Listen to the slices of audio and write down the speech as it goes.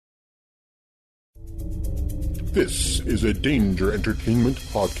This is a Danger Entertainment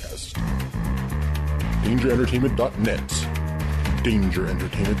podcast. DangerEntertainment.net. Danger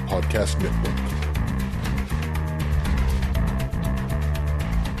Entertainment Podcast Network.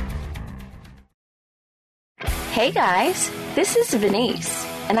 Hey guys, this is Venice,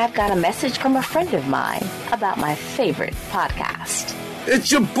 and I've got a message from a friend of mine about my favorite podcast.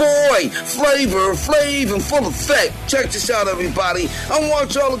 It's your boy, Flavor Flav, and full effect. Check this out, everybody. I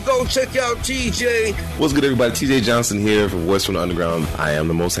want y'all to go check out TJ. What's good, everybody? TJ Johnson here from Voice from the Underground. I am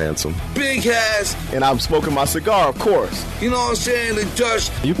the most handsome. Big Hass. And I'm smoking my cigar, of course. You know what I'm saying? The Dutch.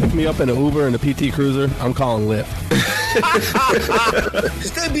 You pick me up in an Uber and a PT Cruiser, I'm calling Lyft.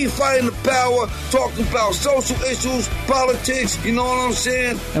 Because they be fighting the power, talking about social issues, politics, you know what I'm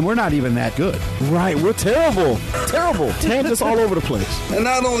saying? And we're not even that good. Right, we're terrible. Terrible. Tangents all over the place. And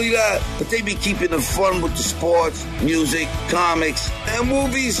not only that, but they be keeping it fun with the sports, music, comics, and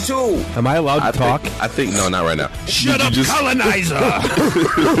movies too. Am I allowed to talk? I think no, not right now. Shut up, colonizer!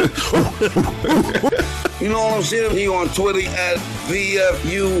 You know what I'm saying? He on Twitter at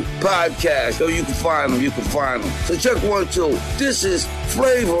VFU Podcast. So you can find them, So check 1, 2. This is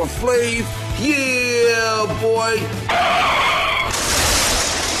Flavor Flav. Yeah, boy.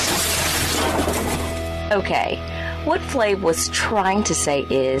 Okay, what Flav was trying to say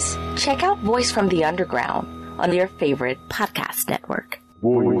is, check out Voice from the Underground on your favorite podcast network.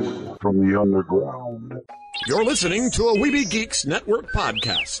 Voice from the Underground. You're listening to a Weeby Geeks Network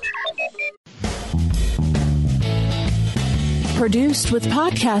podcast. Produced with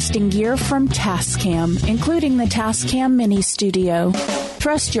podcasting gear from Tascam, including the Tascam Mini Studio.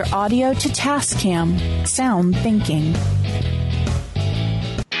 Trust your audio to Tascam. Sound thinking.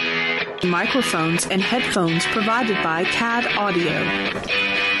 Microphones and headphones provided by CAD Audio.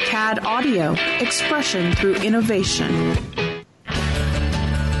 CAD Audio, expression through innovation.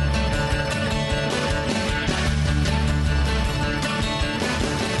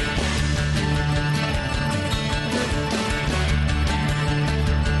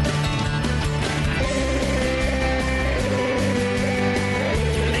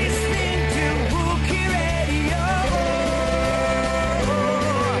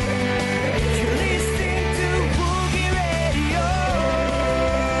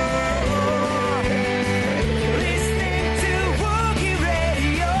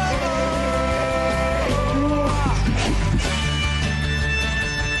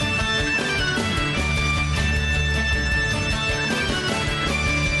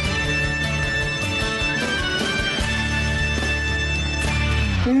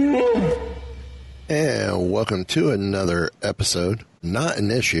 And welcome to another episode, not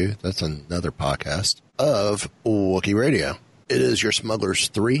an issue, that's another podcast, of Wookiee Radio. It is your Smugglers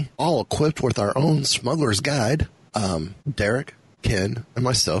 3, all equipped with our own Smuggler's Guide. Derek, Ken, and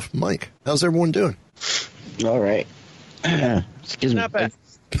myself, Mike. How's everyone doing? All right. Excuse me. Not bad.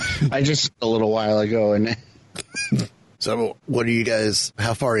 I just a little while ago. And So, what are you guys,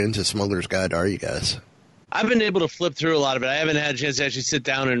 how far into Smuggler's Guide are you guys? I've been able to flip through a lot of it. I haven't had a chance to actually sit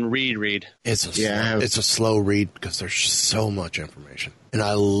down and read. It's a slow read because there's so much information. And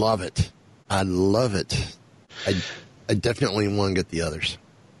I love it. I definitely want to get the others.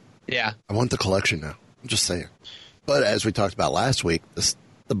 Yeah. I want the collection now. I'm just saying. But as we talked about last week,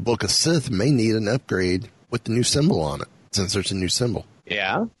 the Book of Sith may need an upgrade with the new symbol on it, since there's a new symbol.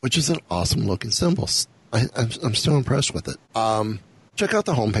 Yeah. Which is an awesome looking symbol. I'm still impressed with it. Check out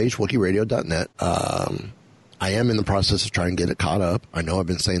the homepage, WookieeRadio.net. I am in the process of trying to get it caught up. I know I've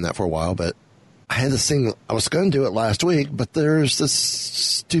been saying that for a while, but I had this thing, I was going to do it last week, but there's this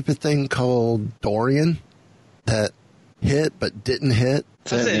stupid thing called Dorian that hit but didn't hit.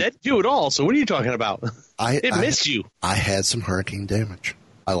 That do it all, so what are you talking about? It missed you. I had some hurricane damage.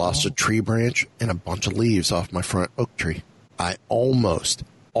 I lost a tree branch and a bunch of leaves off my front oak tree. I almost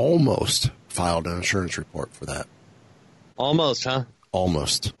filed an insurance report for that. Almost, huh?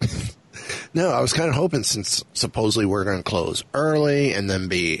 Almost. No, I was kind of hoping, since supposedly we're going to close early and then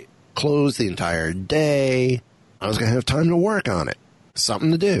be closed the entire day, I was going to have time to work on it.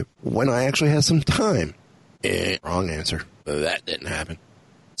 Something to do when I actually had some time. Wrong answer. That didn't happen.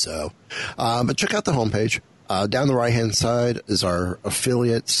 So, but check out the homepage. Down the right-hand side is our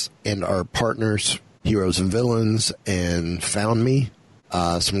affiliates and our partners, Heroes and Villains and Found Me.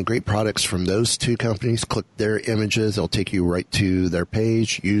 Some great products from those two companies. Click their images. It'll take you right to their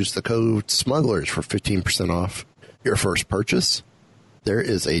page. Use the code SMUGGLERS for 15% off your first purchase. There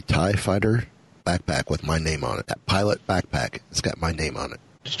is a TIE Fighter backpack with my name on it. That pilot backpack, it's got my name on it.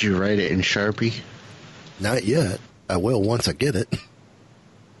 Did you write it in Sharpie? Not yet. I will once I get it.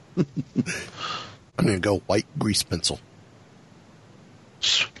 I'm going to go white grease pencil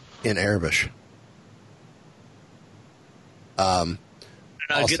in Arabic.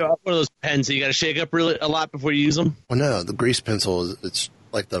 Get off one of those pens. So you got to shake up a lot before you use them. Well, no, the grease pencil it's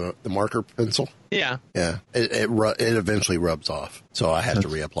like the marker pencil. Yeah. Yeah. It eventually rubs off, so I have to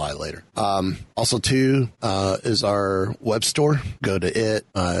reapply later. Also, too, is our web store. Go to it.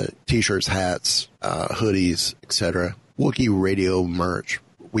 T-shirts, hats, hoodies, etc. Wookiee Radio merch.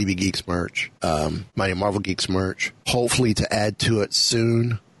 Weeby Geeks merch, Mighty Marvel Geeks merch. Hopefully to add to it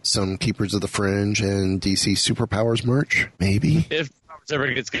soon, some Keepers of the Fringe and DC Superpowers merch, maybe. If it ever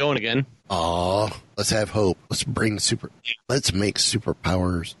gets going again. Aw, let's have hope. Let's make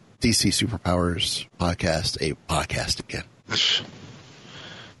Superpowers, DC Superpowers podcast a podcast again.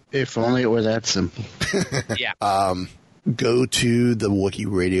 If only it were that simple. Yeah. Go to the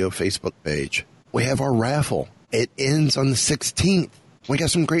Wookiee Radio Facebook page. We have our raffle. It ends on the 16th. We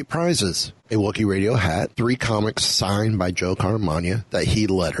got some great prizes. A Wookiee Radio hat, 3 comics signed by Joe Caramagna that he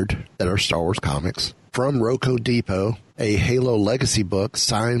lettered, that are Star Wars comics. From Rocco Depot, a Halo Legacy book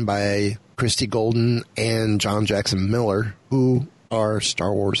signed by Christy Golden and John Jackson Miller, who are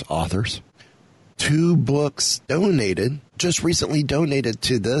Star Wars authors. 2 books just recently donated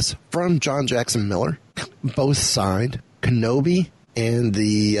to this from John Jackson Miller, both signed. Kenobi and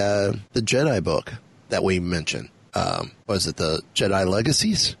the Jedi book that we mentioned. Was it the Jedi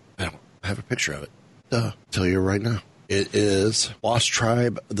Legacies? I don't have a picture of it. I'll tell you right now. It is Lost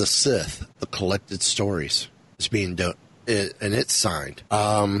Tribe of the Sith, the collected stories. It's being done, and it's signed.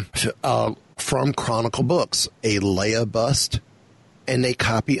 From Chronicle Books, a Leia bust and a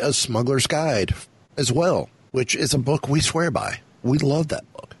copy of Smuggler's Guide as well, which is a book we swear by. We love that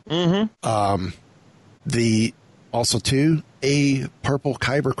book. Mm-hmm. Also, too, a purple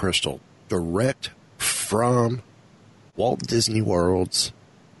Kyber crystal direct from Walt Disney World's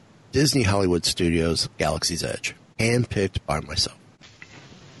Disney Hollywood Studios Galaxy's Edge, handpicked by myself.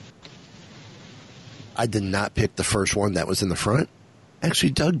 I did not pick the first one that was in the front.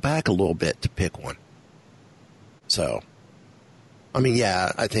 Actually dug back a little bit to pick one. So, I mean,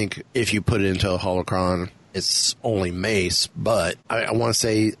 yeah, I think if you put it into a holocron, it's only Mace, but I want to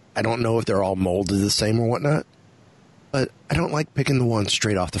say, I don't know if they're all molded the same or whatnot, but I don't like picking the one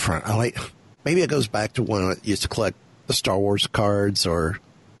straight off the front. Maybe it goes back to when I used to collect the Star Wars cards or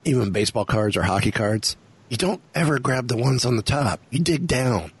even baseball cards or hockey cards. You don't ever grab the ones on the top. You dig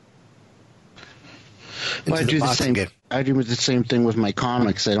down. Well, I do the same thing with my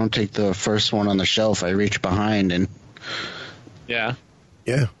comics. I don't take the first one on the shelf. I reach behind and... Yeah.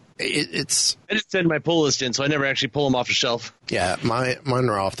 Yeah. I just send my pull list in, so I never actually pull them off the shelf. Yeah, mine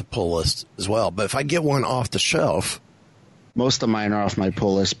are off the pull list as well. But if I get one off the shelf... Most of mine are off my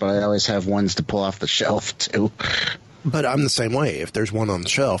pull list, but I always have ones to pull off the shelf, too. But I'm the same way. If there's one on the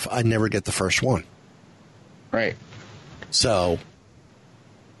shelf, I never get the first one. Right. So...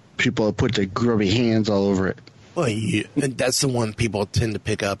 People put their grubby hands all over it. Well, that's the one people tend to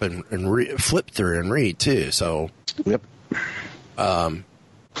pick up and flip through and read, too. So... Yep.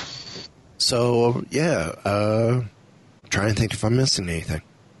 So, yeah. Trying to think if I'm missing anything.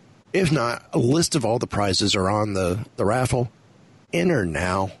 If not, a list of all the prizes are on the raffle. Enter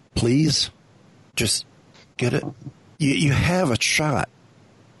now, please. Just get it. You have a shot.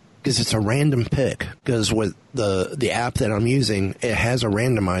 Because it's a random pick. Because with the app that I'm using, it has a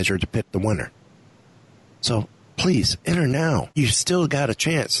randomizer to pick the winner. So, please, enter now. You still got a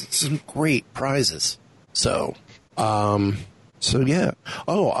chance. Some great prizes. So yeah.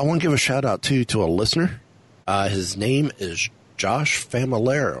 Oh, I want to give a shout out, too, to a listener. His name is Josh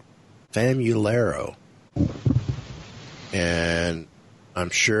Famulero. And I'm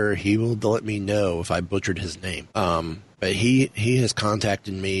sure he will let me know if I butchered his name. But he has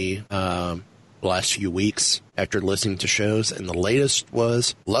contacted me the last few weeks after listening to shows, and the latest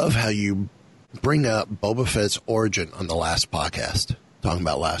was, love how you bring up Boba Fett's origin on the last podcast, talking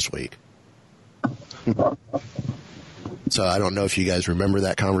about last week. So I don't know if you guys remember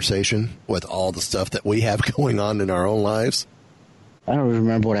that conversation with all the stuff that we have going on in our own lives. I don't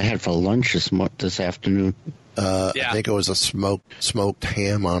remember what I had for lunch this afternoon. I think it was a smoked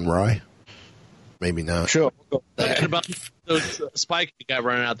ham on rye. Maybe not. Sure. What about those spike you got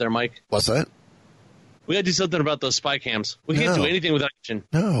running out there, Mike? What's that? We got to do something about those spy cams. We can't do anything without action.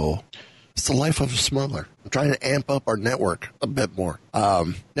 No. It's the life of a smuggler. I'm trying to amp up our network a bit more.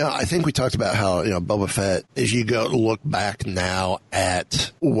 Now, I think we talked about how, Boba Fett, if you go look back now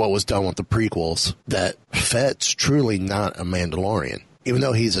at what was done with the prequels, that Fett's truly not a Mandalorian. Even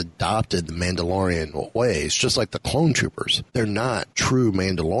though he's adopted the Mandalorian ways, just like the clone troopers, they're not true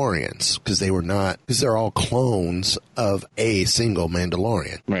Mandalorians because they're all clones of a single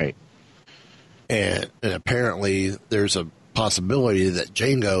Mandalorian. Right. And apparently there's a possibility that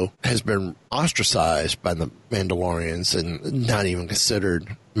Jango has been ostracized by the Mandalorians and not even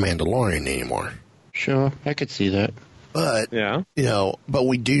considered Mandalorian anymore. Sure, I could see that. But, but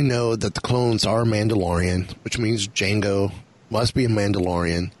we do know that the clones are Mandalorian, which means Jango must be a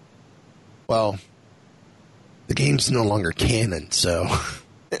Mandalorian. Well, the game's no longer canon, so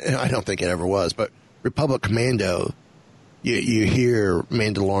I don't think it ever was. But Republic Commando, you hear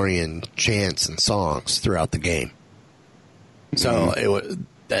Mandalorian chants and songs throughout the game. So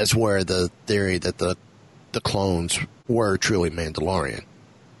that's where the theory that the clones were truly Mandalorian.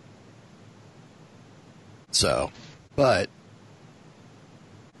 So, but,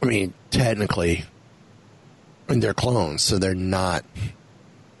 I mean, technically, they're clones, so they're not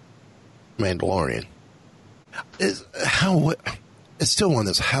Mandalorian. It's still one of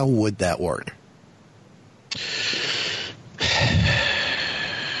those, how would that work?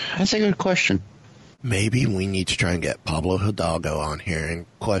 That's a good question. Maybe we need to try and get Pablo Hidalgo on here and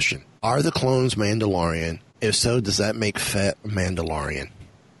question, are the clones Mandalorian? If so, does that make Fett Mandalorian?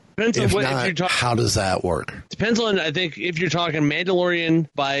 Depends if on not, if you're how does that work? Depends on, I think, if you're talking Mandalorian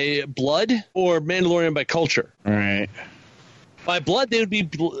by blood or Mandalorian by culture. All right. By blood, they would be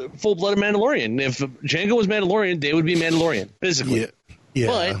full-blooded Mandalorian. If Jango was Mandalorian, they would be Mandalorian, physically. Yeah.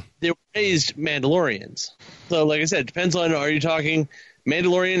 But they were raised Mandalorians. So, like I said, it depends on, are you talking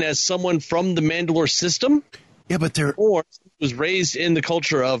Mandalorian as someone from the Mandalore system? Yeah, but or was raised in the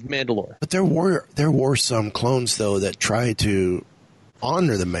culture of Mandalore. But there were some clones, though, that tried to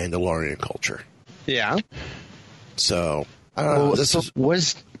honor the Mandalorian culture. Yeah. So, I don't know.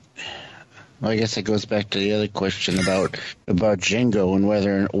 I guess it goes back to the other question about Jango and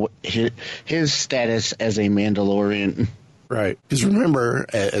whether his status as a Mandalorian. Right. Because remember,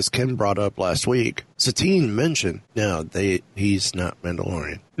 as Ken brought up last week, Satine mentioned, he's not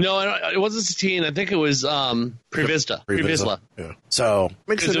Mandalorian. No, it wasn't Satine. I think it was Pre-Vizsla. Yeah. So,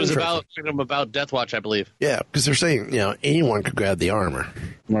 because it was about Death Watch, I believe. Yeah, because they're saying, anyone could grab the armor.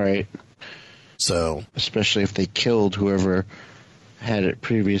 Right. So. Especially if they killed whoever had it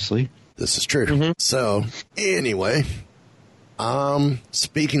previously. This is true. Mm-hmm. So, anyway,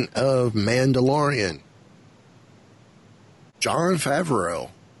 speaking of Mandalorian, Jon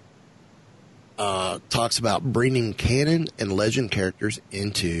Favreau talks about bringing canon and legend characters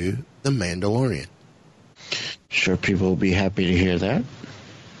into The Mandalorian. Sure, people will be happy to hear that.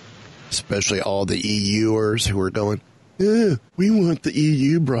 Especially all the EUers who are going, we want the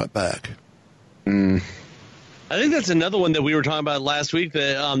EU brought back. I think that's another one that we were talking about last week,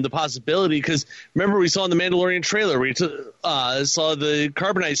 that the possibility, because remember we saw in the Mandalorian trailer, we saw the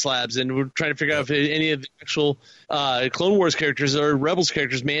carbonite slabs, and we're trying to figure out if any of the actual Clone Wars characters or Rebels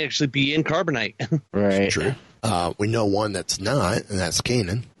characters may actually be in carbonite. Right. True. We know one that's not, and that's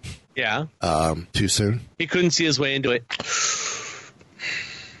Kanan. Yeah. Too soon. He couldn't see his way into it.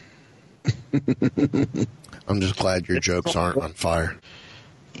 I'm just glad your jokes aren't on fire.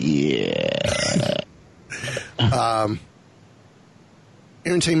 Yeah.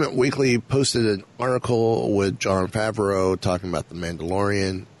 Entertainment Weekly posted an article with Jon Favreau talking about The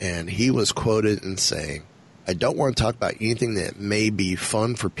Mandalorian, and he was quoted in saying, "I don't want to talk about anything that may be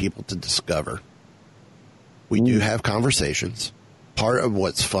fun for people to discover. We do have conversations. Part of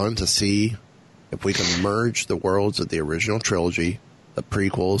what's fun to see if we can merge the worlds of the original trilogy, the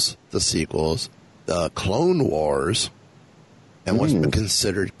prequels, the sequels, the Clone Wars, and what's been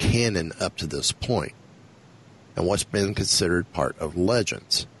considered canon up to this point, and what's been considered part of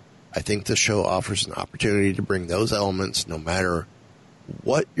Legends. I think the show offers an opportunity to bring those elements no matter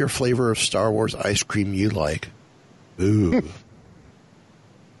what your flavor of Star Wars ice cream you like." Ooh.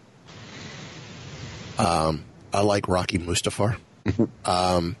 I like Rocky Mustafar.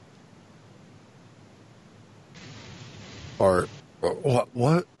 Or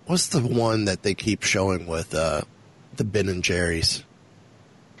what's the one that they keep showing with the Ben and Jerry's?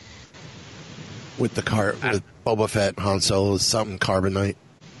 With with Boba Fett and Han Solo, something carbonite.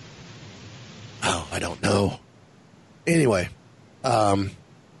 Oh, I don't know. Anyway,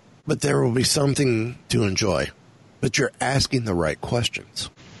 but there will be something to enjoy. But you're asking the right questions.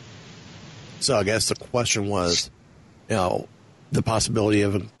 So I guess the question was, the possibility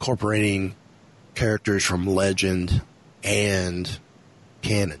of incorporating characters from Legend and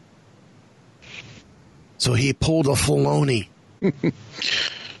canon. So he pulled a Filoni.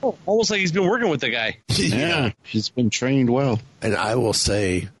 Almost like he's been working with the guy. Yeah, he's been trained well. And I will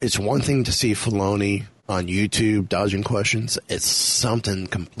say, it's one thing to see Filoni on YouTube dodging questions. It's something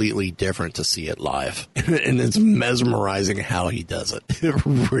completely different to see it live. And it's mesmerizing how he does it. It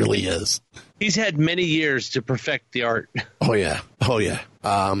really is. He's had many years to perfect the art. Oh, yeah.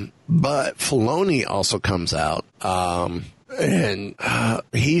 But Filoni also comes out. And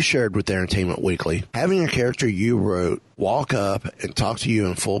he shared with Entertainment Weekly, having a character you wrote walk up and talk to you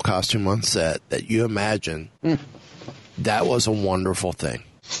in full costume on set that you imagine, that was a wonderful thing.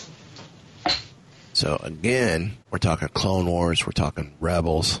 So again, we're talking Clone Wars, we're talking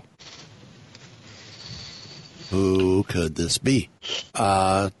Rebels. Who could this be?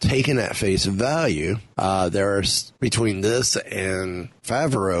 Taken at face value, there's between this and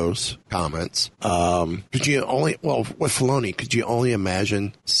Favreau's comments. With Filoni, could you only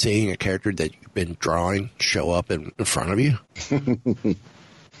imagine seeing a character that you've been drawing show up in front of you?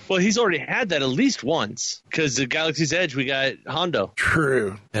 Well, he's already had that at least once, because the Galaxy's Edge, we got Hondo.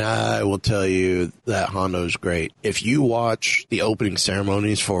 True. And I will tell you that Hondo's great. If you watch the opening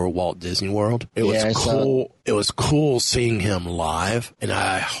ceremonies for Walt Disney World, it was cool. It was cool seeing him live, and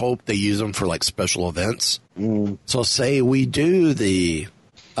I hope they use him for like special events. So say we do the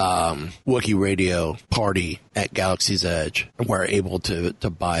Wookiee Radio party at Galaxy's Edge, and we're able to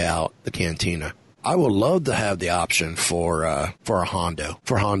buy out the cantina. I would love to have the option for a Hondo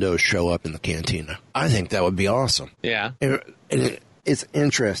to show up in the cantina. I think that would be awesome. Yeah. It's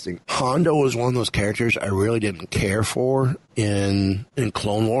interesting. Hondo was one of those characters I really didn't care for in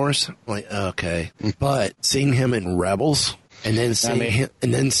Clone Wars. Like, okay. But seeing him in Rebels and then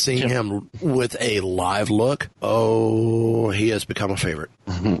seeing him with a live look, he has become a favorite.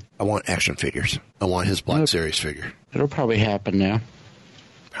 Mm-hmm. I want action figures. I want his Black Series figure. It'll probably happen now.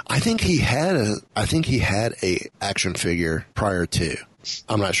 I think he had a action figure prior to.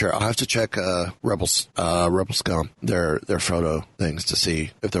 I'm not sure. I'll have to check Rebel Scum, their photo things to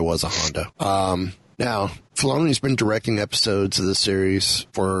see if there was a Hondo. Now, Filoni's been directing episodes of the series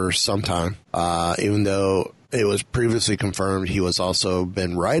for some time, even though it was previously confirmed he was also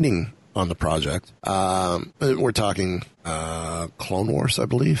been writing on the project. We're talking Clone Wars, I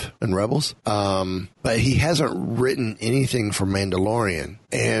believe, and Rebels. But he hasn't written anything for Mandalorian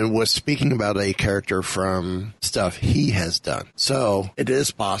and was speaking about a character from stuff he has done. So it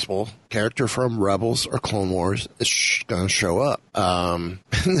is possible character from Rebels or Clone Wars is going to show up.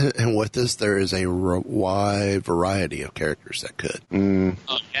 And with this, there is a wide variety of characters that could.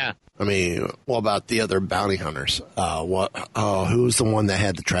 Oh, yeah. I mean, what about the other bounty hunters? Who's the one that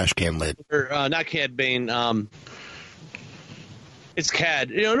had the trash can lid? Not Cad Bane. It's Cad.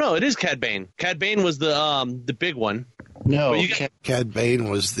 No, it is Cad Bane. Cad Bane was the big one. No, Cad Bane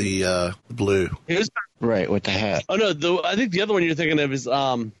was the blue. He was right with the hat. Oh no, I think the other one you're thinking of is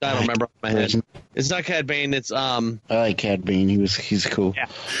I don't remember off my head. It's not Cad Bane. It's I like Cad Bane. He's cool. Yeah.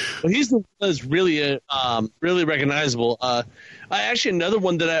 Well, he's the one that's really really recognizable. Actually, another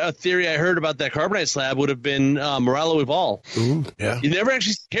one a theory I heard about that carbonite slab would have been Moralo Ibal. Ooh, yeah. You never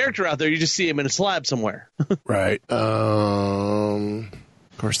actually see the character out there. You just see him in a slab somewhere. Right. Of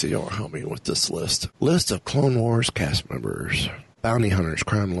course, they don't help me with this list. List of Clone Wars cast members. Bounty hunters,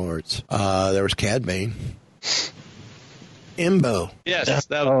 crime lords. There was Cad Bane. Imbo. Yes,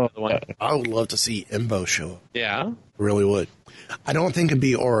 that was the one. I would love to see Imbo show up. Yeah. Really would. I don't think it'd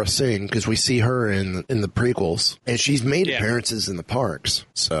be Aura Singh because we see her in the prequels, and she's made appearances in the parks.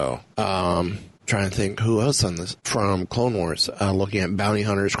 So, trying to think who else on this from Clone Wars. Looking at bounty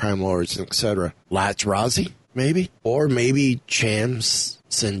hunters, crime lords, etc. Latch Razi, maybe, or maybe Chams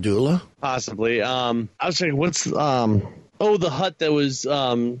Syndulla. Possibly. I was thinking, what's the Hutt that was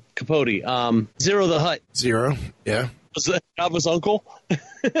Capote. Zero the Hutt. Zero, yeah. Was that Jabba's uncle?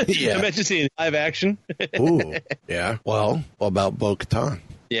 Yeah. Imagine seeing live action. Ooh, yeah. Well, what about Bo-Katan?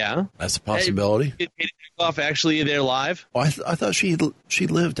 Yeah. That's a possibility. Did Katie Sackhoff actually there live? Well, I thought she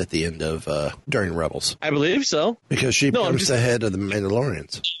lived at the end of during Rebels. I believe so. Because she becomes the head of the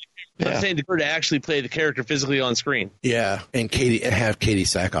Mandalorians. I'm saying her to actually play the character physically on screen. Yeah, and have Katie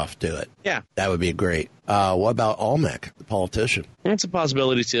Sackhoff do it. Yeah. That would be great. What about Olmec, the politician? That's a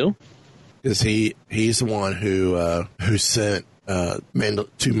possibility, too. Because he's the one who sent two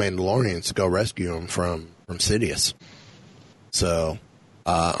Mandalorians to go rescue him from Sidious. So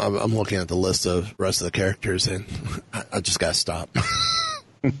I'm looking at the list of rest of the characters, and I just got to stop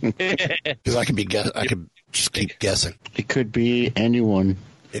because I could just keep guessing. It could be anyone.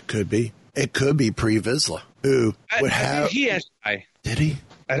 It could be. It could be Pre Vizsla, who would have. He actually did he?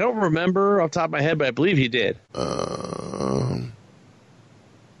 I don't remember off the top of my head, but I believe he did.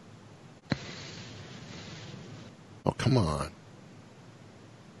 Oh, come on.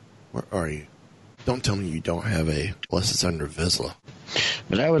 Where are you? Don't tell me you don't have unless it's under Vizsla.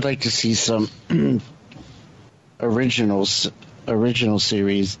 But I would like to see some original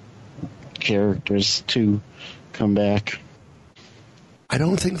series characters to come back. I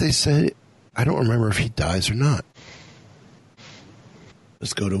don't think they said. I don't remember if he dies or not.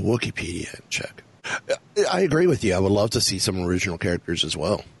 Let's go to Wikipedia and check. I agree with you. I would love to see some original characters as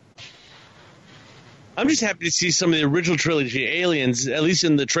well. I'm just happy to see some of the original trilogy aliens, at least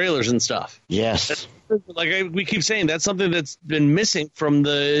in the trailers and stuff. Yes. We keep saying, that's something that's been missing from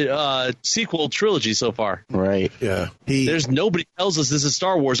the sequel trilogy so far. Right. Yeah. There's nobody tells us this is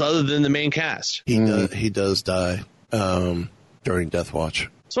Star Wars other than the main cast. He does die during Death Watch.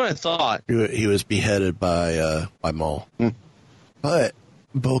 That's what I thought. He was beheaded by Maul. But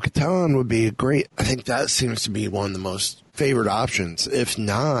Bo-Katan would be great. I think that seems to be one of the most favored options. If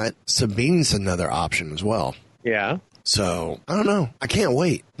not, Sabine's another option as well. Yeah. So, I don't know. I can't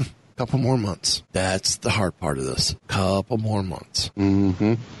wait. Couple more months. That's the hard part of this. Couple more months.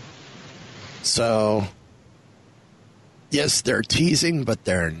 Mm-hmm. So, yes, they're teasing, but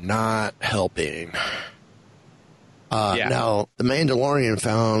they're not helping. Now, The Mandalorian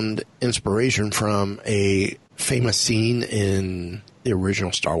found inspiration from a famous scene in the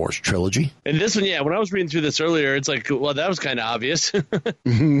original Star Wars trilogy. And this one, when I was reading through this earlier, it's like, well, that was kind of obvious. So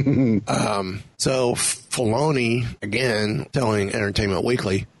Filoni, again, telling Entertainment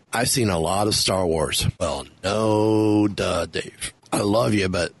Weekly, I've seen a lot of Star Wars. Well, no duh, Dave. I love you,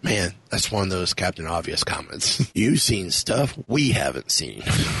 but man, that's one of those Captain Obvious comments. You've seen stuff we haven't seen.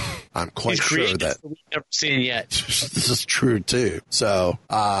 I'm quite sure that we've never seen yet. This is true too. So,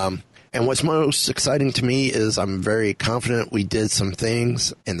 and what's most exciting to me is I'm very confident we did some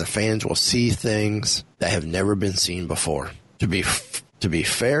things, and the fans will see things that have never been seen before. To be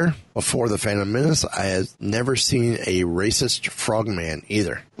fair, before The Phantom Menace, I had never seen a racist frogman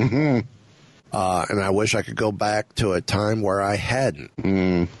either. Mm-hmm. And I wish I could go back to a time where I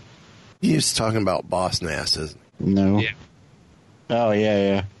hadn't. He's talking about Boss Nass, isn't he? No. Yeah. Oh,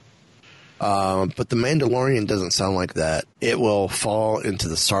 yeah. But The Mandalorian doesn't sound like that. It will fall into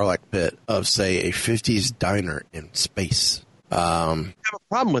the Sarlacc pit of, say, a 50s diner in space. I have a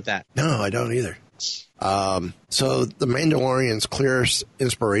problem with that. No, I don't either. So The Mandalorian's clearest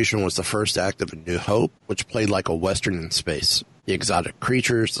inspiration was the first act of A New Hope, which played like a Western in space. The exotic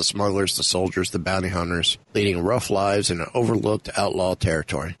creatures, the smugglers, the soldiers, the bounty hunters, leading rough lives in an overlooked outlaw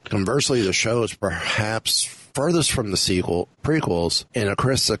territory. Conversely, the show is perhaps furthest from the prequels in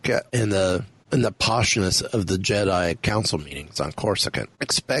the poshness of the Jedi Council meetings on Coruscant.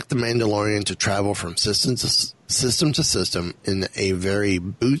 Expect the Mandalorian to travel from system to system in a very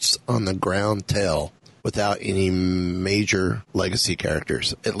boots-on-the-ground tale without any major legacy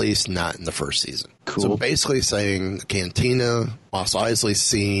characters, at least not in the first season. Cool. So basically saying the Cantina, Mos Eisley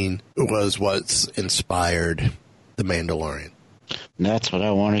scene was what's inspired The Mandalorian. That's what I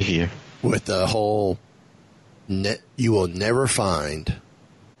want to hear. With the whole, you will never find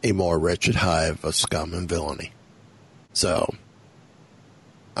a more wretched hive of scum and villainy. So,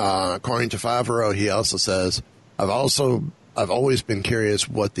 according to Favreau, he also says, I've always been curious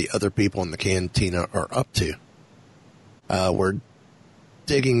what the other people in the Cantina are up to. We're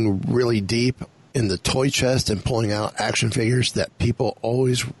digging really deep in the toy chest and pulling out action figures that people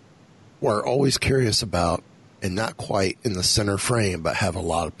were always curious about and not quite in the center frame, but have a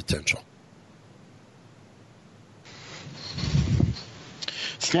lot of potential.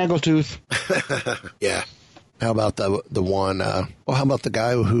 Snaggletooth. Yeah. How about the one? How about the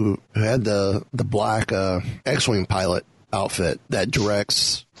guy who had the black X-wing pilot outfit that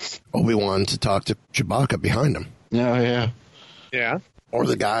directs Obi-Wan to talk to Chewbacca behind him? Oh yeah. Yeah. Or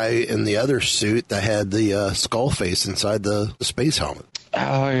the guy in the other suit that had the skull face inside the space helmet.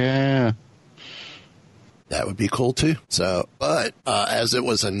 Oh yeah. That would be cool too. So, but as it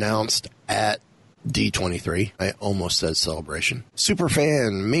was announced at D23, I almost said Celebration,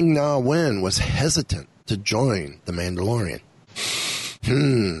 superfan Ming-Na Wen was hesitant to join The Mandalorian.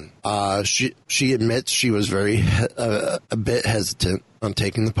 She admits she was very a bit hesitant on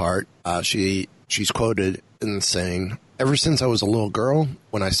taking the part. She's quoted in saying, "Ever since I was a little girl,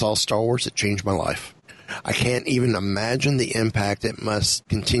 when I saw Star Wars, it changed my life. I can't even imagine the impact it must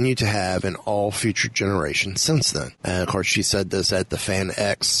continue to have in all future generations since then." And of course, she said this at the Fan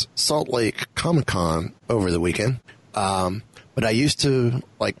X Salt Lake Comic-Con over the weekend. But I used to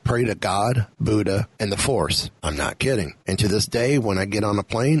pray to God, Buddha, and the Force. I'm not kidding. And to this day, when I get on a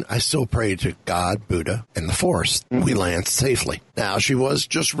plane, I still pray to God, Buddha, and the Force. We land safely. Now, she was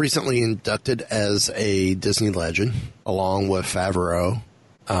just recently inducted as a Disney legend, along with Favreau,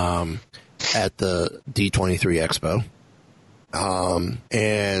 at the D23 Expo.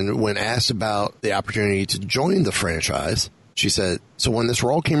 And when asked about the opportunity to join the franchise, she said, "So when this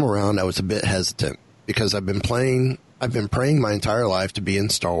role came around, I was a bit hesitant because I've been praying my entire life to be in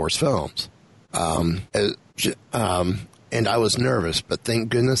Star Wars films. And I was nervous, but thank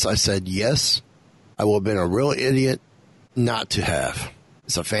goodness I said yes. I would have been a real idiot not to have."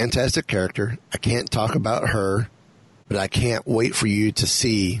 It's a fantastic character. I can't talk about her, but I can't wait for you to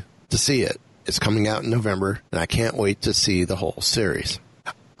see it. It's coming out in November, and I can't wait to see the whole series.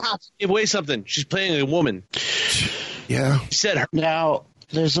 Give away something. She's playing a woman. Yeah. She said her. Now,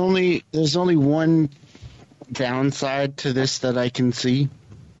 there's only one downside to this that I can see,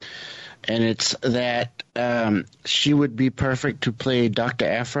 and it's that she would be perfect to play Dr.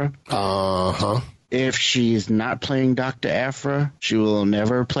 Aphra. Uh-huh. If she's not playing Dr. Aphra, she will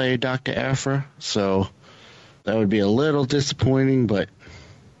never play Dr. Aphra, so that would be a little disappointing, but...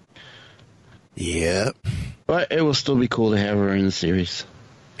 Yep. But it will still be cool to have her in the series.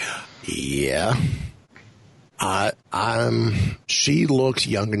 Yeah. She looks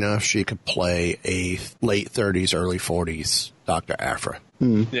young enough she could play a late 30s, early 40s Dr. Aphra.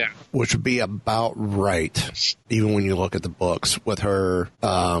 Yeah. Which would be about right, even when you look at the books, with her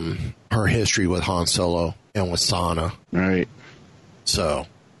her history with Han Solo and with Sana. Right. So,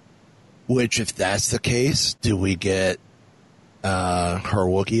 which, if that's the case, do we get her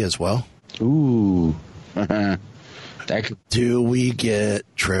Wookiee as well? Ooh. Do we get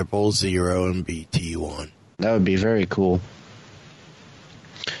 000 and BT-1? That would be very cool.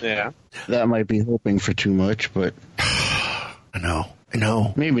 Yeah. That might be hoping for too much, but... I know.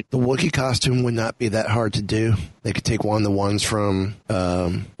 Maybe. The Wookiee costume would not be that hard to do. They could take one of the ones from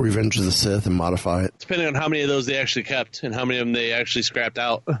Revenge of the Sith and modify it. Depending on how many of those they actually kept and how many of them they actually scrapped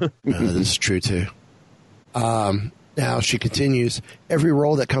out. This is true, too. Now, she continues, every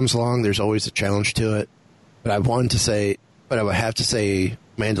role that comes along, there's always a challenge to it. But I would have to say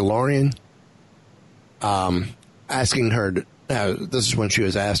Mandalorian. Asking her, this is when she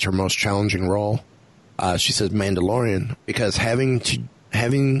was asked her most challenging role. She says Mandalorian, because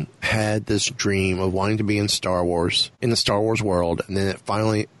having had this dream of wanting to be in Star Wars, in the Star Wars world, and then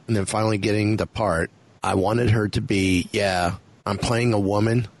finally getting the part, I wanted her to be, I'm playing a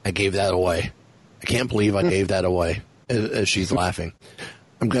woman. I gave that away. I can't believe I gave that away, as she's laughing.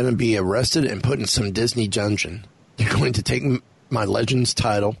 I'm going to be arrested and put in some Disney dungeon. They're going to take my Legends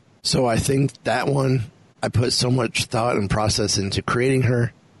title. So I think that one, I put so much thought and process into creating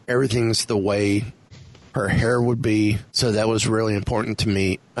her. Everything's the way her hair would be. So that was really important to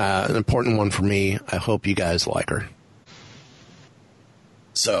me, an important one for me. I hope you guys like her.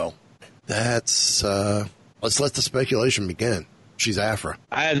 So that's, let's let the speculation begin. She's Aphra.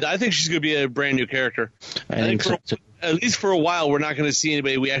 I think she's going to be a brand new character. I think so too. At least for a while, we're not going to see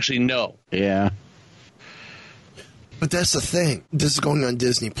anybody we actually know. Yeah. But that's the thing. This is going on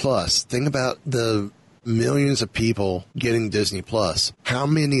Disney Plus. Think about the millions of people getting Disney Plus. How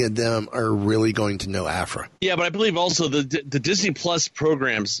many of them are really going to know Aphra? Yeah, but I believe also the Disney Plus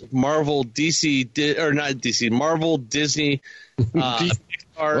programs, Marvel, Disney, Pixar,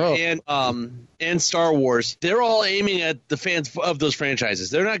 and Star Wars, they're all aiming at the fans of those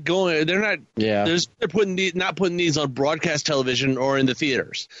franchises. They're not putting these on broadcast television or in the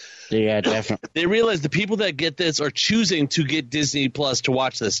theaters. Yeah, definitely. They realize the people that get this are choosing to get Disney Plus to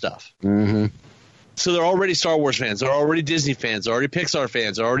watch this stuff. Mm-hmm. So they're already Star Wars fans. They're already Disney fans. They're already Pixar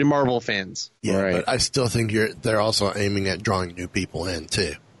fans. They're already Marvel fans. Yeah, right. But I still think they're also aiming at drawing new people in,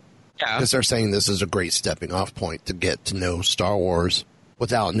 too. Yeah. Because they're saying this is a great stepping off point to get to know Star Wars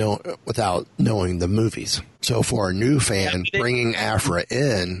without knowing the movies. So for a new fan, bringing Aphra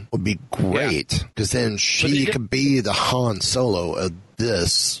in would be great, because then she could be the Han Solo of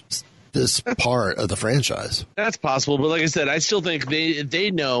this part of the franchise. That's possible, but like I said, I still think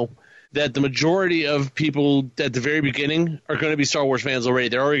they know that the majority of people at the very beginning are going to be Star Wars fans already.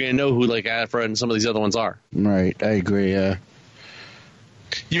 They're already going to know who like Aphra and some of these other ones are. Right, I agree.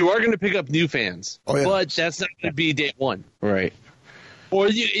 You are going to pick up new fans, but that's not going to be day one. Right. Or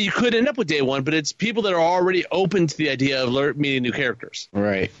you could end up with day one, but it's people that are already open to the idea of meeting new characters.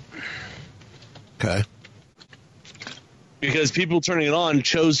 Right. Okay. Because people turning it on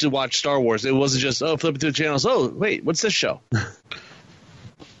chose to watch Star Wars. It wasn't just, flip it through the channels. Oh, wait, what's this show?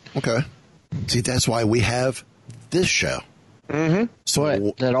 Okay. See, that's why we have this show. Mm-hmm.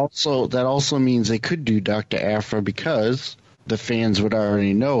 So that also means they could do Dr. Aphra because the fans would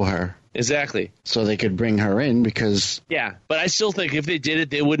already know her. Exactly. So they could bring her in because... Yeah, but I still think if they did it,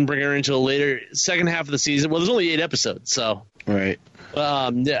 they wouldn't bring her until later, second half of the season. Well, there's only 8 episodes, so... Right.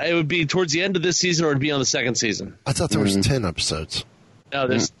 It would be towards the end of this season or it would be on the second season. I thought there was 10 episodes. No,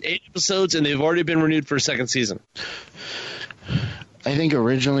 there's 8 episodes, and they've already been renewed for a second season. I think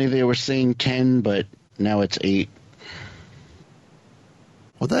originally they were saying 10, but now it's 8.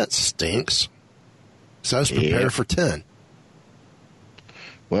 Well, that stinks. So I was prepared for 10.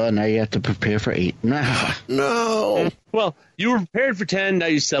 Well, now you have to prepare for 8. No. Well, you were prepared for 10, now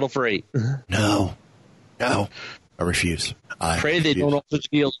you settle for 8. No. Are I refuse. Pray they don't alter the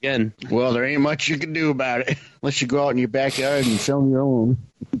deal again. Well, there ain't much you can do about it unless you go out in your backyard and film your own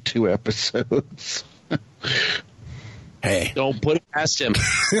 2 episodes. Hey. Don't put it past him.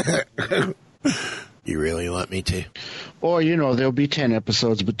 You really want me to? Or, there'll be 10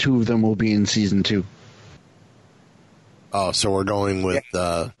 episodes, but 2 of them will be in season 2. Oh, so we're going with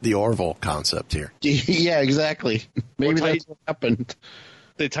the Orville concept here. Yeah, exactly. Maybe that's what happened.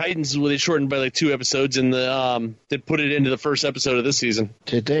 The Titans, they shortened by like 2 episodes, and they put it into the first episode of this season.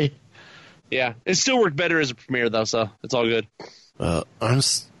 Did they? Yeah, it still worked better as a premiere though, so it's all good. I'm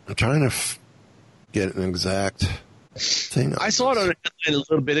trying to get an exact thing. I saw it on a headline a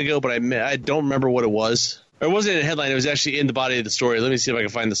little bit ago, but I don't remember what it was. Or it wasn't in a headline; it was actually in the body of the story. Let me see if I can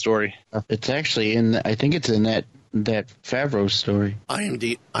find the story. It's actually I think it's in that Favreau story.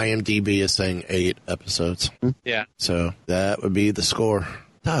 IMDb is saying 8 episodes. Yeah. So that would be the score.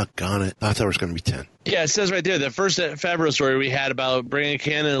 Doggone it. I thought there was going to be 10. Yeah, it says right there, the first Favreau story we had about bringing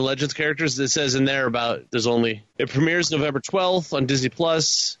canon and Legends characters, it says in there about it premieres November 12th on Disney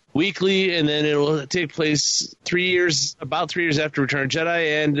Plus weekly, and then it will take place about 3 years after Return of the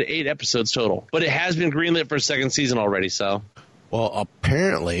Jedi, and 8 episodes total. But it has been greenlit for a second season already, so. Well,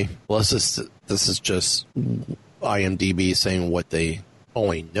 apparently, this is just IMDb saying what they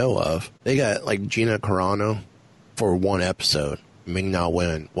only know of. They got like Gina Carano for 1 episode, Ming-Na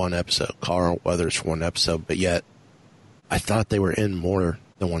Wen 1 episode, Carl Weathers for 1 episode, but yet I thought they were in more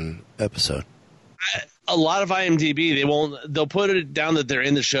than 1 episode. A lot of IMDb, they'll put it down that they're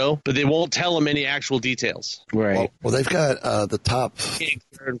in the show, but they won't tell them any actual details. Right. Well, they've got the top.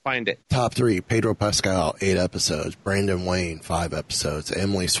 And find it. Top 3: Pedro Pascal 8 episodes, Brandon Wayne 5 episodes,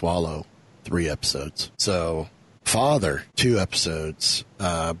 Emily Swallow 3 episodes. So Father 2 episodes,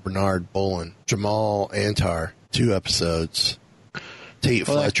 Bernard Bolin, Jamal Antar 2 episodes, Tate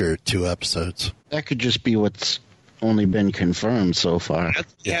Fletcher 2 episodes. That could just be what's only been confirmed so far.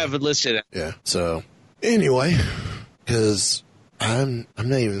 You have it listed. Yeah. So anyway, because I'm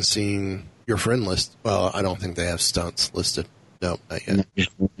not even seeing your friend list. Well, I don't think they have stunts listed. No, not yet.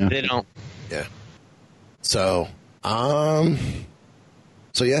 They don't. Yeah. So,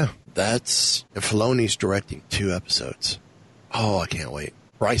 yeah, that's Filoni's directing 2 episodes. Oh, I can't wait.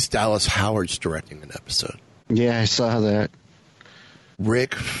 Bryce Dallas Howard's directing an episode. Yeah, I saw that.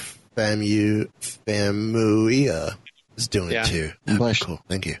 Rick Famuyiwa is doing it too. Cool.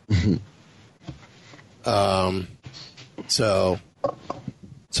 Thank you. So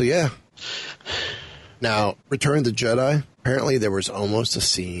yeah. Now, Return of the Jedi. Apparently, there was almost a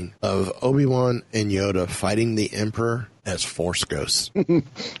scene of Obi-Wan and Yoda fighting the Emperor as Force ghosts.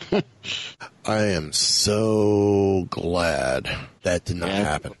 I am so glad that did not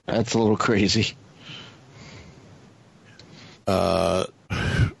happen. That's a little crazy.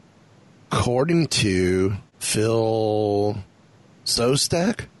 According to Phil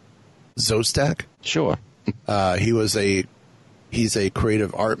Szostak? Sure. He's a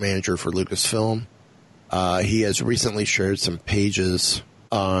creative art manager for Lucasfilm. He has recently shared some pages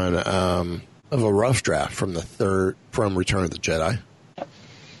on of a rough draft from Return of the Jedi,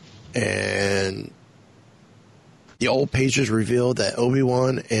 and the old pages reveal that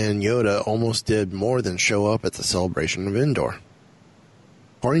Obi-Wan and Yoda almost did more than show up at the celebration of Endor.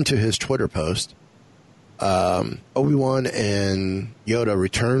 According to his Twitter post, Obi-Wan and Yoda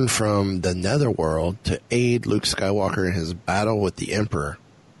returned from the Netherworld to aid Luke Skywalker in his battle with the Emperor.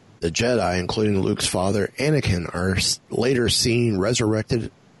 The Jedi, including Luke's father, Anakin, are later seen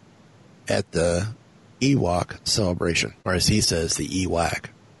resurrected at the Ewok celebration, or as he says, the Ewok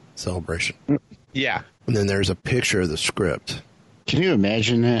celebration. Yeah. And then there's a picture of the script. Can you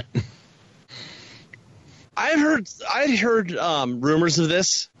imagine that? I'd heard rumors of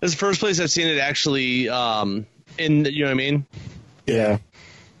this. This is the first place I've seen it actually you know what I mean? Yeah.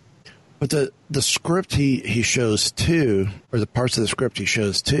 But the script he shows too, or the parts of the script he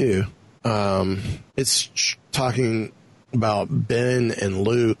shows too, it's talking about Ben and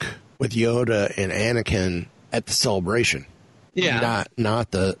Luke with Yoda and Anakin at the celebration. Yeah.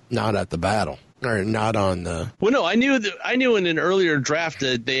 Not at the battle. Or not on the... Well, no, I knew in an earlier draft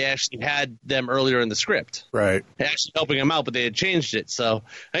that they actually had them earlier in the script. Right. Actually helping them out, but they had changed it. So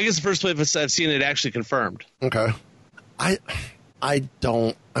I guess the first place I've seen it actually confirmed. Okay. I'm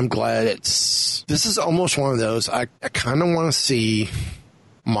glad this is almost one of those, I kind of want to see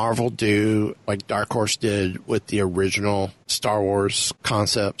Marvel do like Dark Horse did with the original Star Wars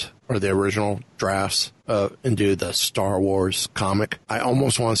concept or the original drafts and do the Star Wars comic. I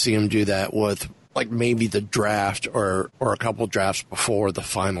almost want to see him do that with like maybe the draft or a couple drafts before the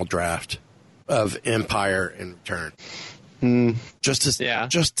final draft of Empire and Return. Just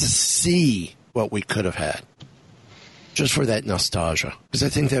to see what we could have had. just for that nostalgia. Because I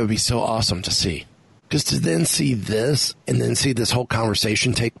think that would be so awesome to see. Because to then see this and then see this whole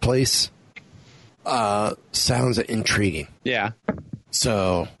conversation take place sounds intriguing. Yeah.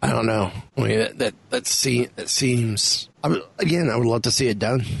 So I don't know. I mean, that seems. I would love to see it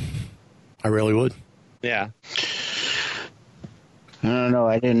done. I really would. Yeah. I don't know.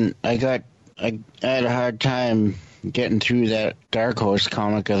 I had a hard time getting through that Dark Horse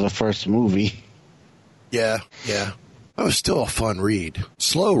comic of the first movie. Yeah. That was still a fun read.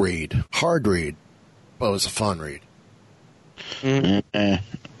 Slow read. Hard read. But it was a fun read.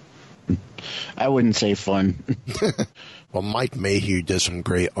 I wouldn't say fun. Well, Mike Mayhew did some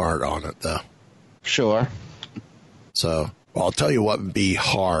great art on it, though. Sure. So, I'll tell you what would be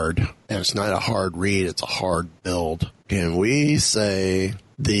hard, and it's not a hard read, it's a hard build. Can we say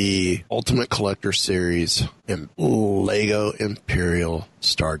the Ultimate Collector Series in Lego Imperial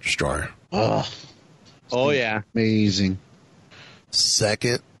Star Destroyer? Oh, yeah. Amazing.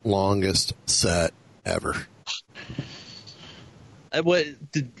 Second longest set ever.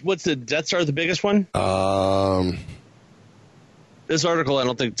 What's the Death Star, the biggest one? This article, I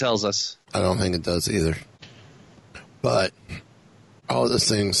don't think tells us. I don't think it does either. But all of this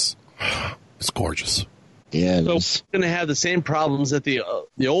thing's it's gorgeous. Yeah. So it's going to have the same problems that the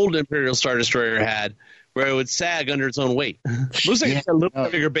old Imperial Star Destroyer had, where it would sag under its own weight. Looks like it's got a little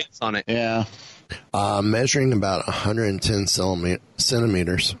bigger base on it. Yeah. Measuring about 110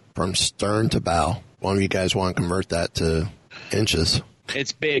 centimeters from stern to bow. One of you guys want to convert that to inches?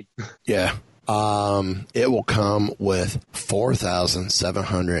 It's big. Yeah. It will come with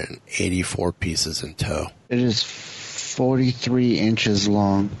 4,784 pieces in tow. It is 43 inches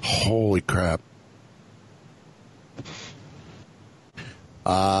long. Holy crap.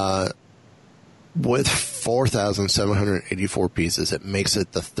 With 4,784 pieces, it makes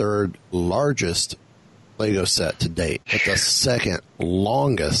it the third largest Lego set to date, but the second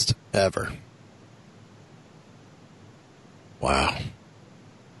longest ever. Wow.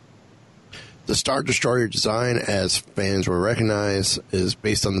 The Star Destroyer design, as fans will recognize, is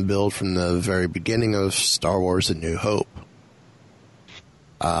based on the build from the very beginning of Star Wars A New Hope.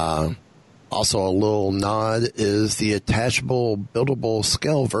 Also, a little nod is the attachable, buildable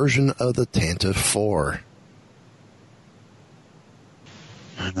scale version of the Tantive 4.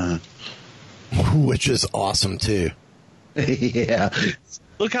 Which is awesome, too. Yeah.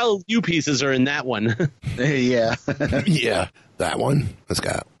 Look how few pieces are in that one. Yeah. Yeah, that one. It's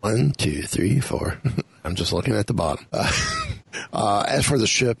got 1, 2, 3, 4. I'm just looking at the bottom. As for the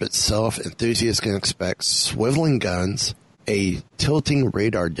ship itself, enthusiasts can expect swiveling guns, a tilting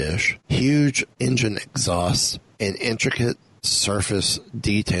radar dish, huge engine exhausts, and intricate surface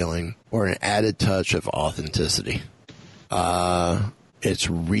detailing for an added touch of authenticity. Its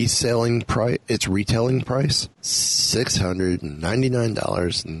retailing price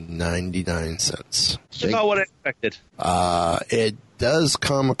 $699.99. That's about what I expected. It does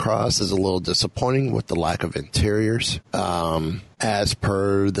come across as a little disappointing with the lack of interiors. As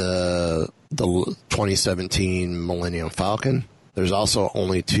per the 2017 Millennium Falcon, there's also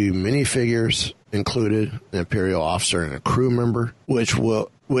only 2 minifigures included, an Imperial officer and a crew member, which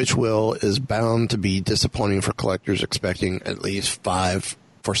is bound to be disappointing for collectors expecting at least 5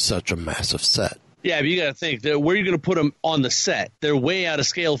 for such a massive set. Yeah, but you got to think, where are you going to put them on the set? They're way out of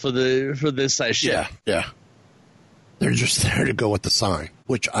scale for this size ship. Yeah. They're just there to go with the sign,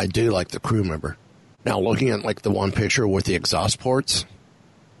 which I do like the crew member. Now, looking at like the one picture with the exhaust ports,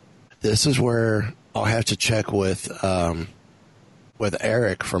 this is where I'll have to check with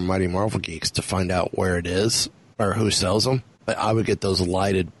Eric from Mighty Marvel Geeks to find out where it is or who sells them. But I would get those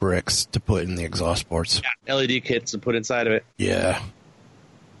lighted bricks to put in the exhaust ports. Yeah, LED kits to put inside of it. Yeah.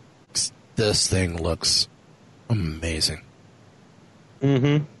 This thing looks amazing.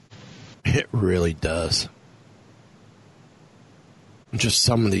 Mm-hmm. It really does. Just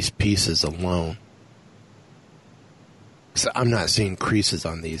some of these pieces alone. So I'm not seeing creases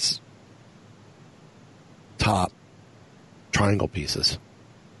on these top triangle pieces.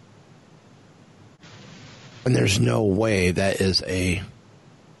 And there's no way that is a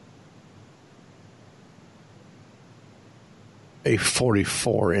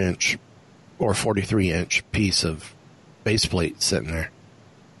 44-inch or 43-inch piece of base plate sitting there.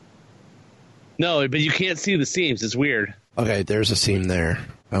 No, but you can't see the seams. It's weird. Okay, there's a seam there.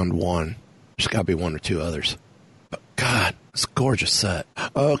 Found one. There's got to be 1 or 2 others. But God, it's a gorgeous set.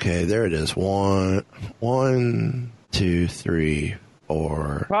 Okay, there it is. 1, 2, 3,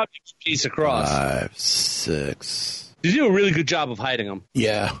 4. Probably a piece across. 5, 6, They do a really good job of hiding them.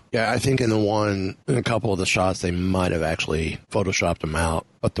 Yeah. I think in a couple of the shots, they might have actually photoshopped them out.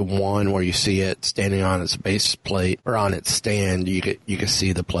 But the one where you see it standing on its base plate or on its stand, you can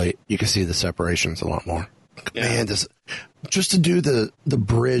see the plate. You can see the separations a lot more. Yeah. Man, just to do the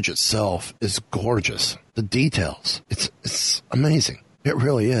bridge itself is gorgeous. The details, it's amazing. It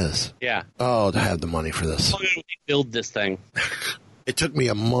really is. Yeah. Oh, to have the money for this. How long did we build this thing? It took me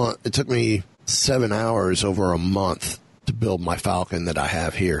a month. It took me 7 hours over a month to build my Falcon that I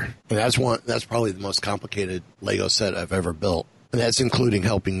have here. And that's probably the most complicated Lego set I've ever built. And that's including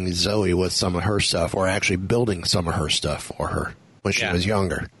helping Zoe with some of her stuff, or actually building some of her stuff for her when she was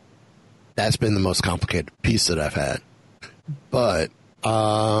younger. That's been the most complicated piece that I've had. But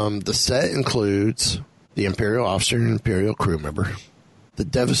the set includes the Imperial officer and Imperial crew member. The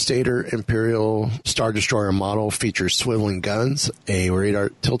Devastator Imperial Star Destroyer model features swiveling guns, a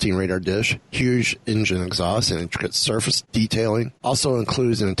tilting radar dish, huge engine exhaust, and intricate surface detailing. Also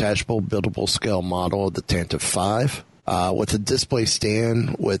includes an attachable, buildable scale model of the Tantive 5, with a display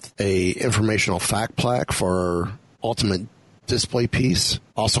stand with a informational fact plaque for ultimate display piece.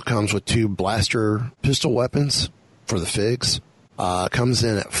 Also comes with 2 blaster pistol weapons for the Figs. Comes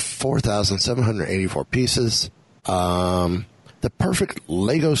in at 4,784 pieces. The perfect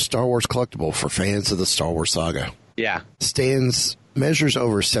Lego Star Wars collectible for fans of the Star Wars saga. Yeah. Measures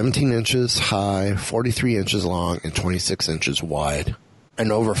over 17 inches high, 43 inches long, and 26 inches wide,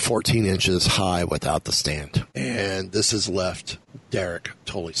 and over 14 inches high without the stand. And this has left Derek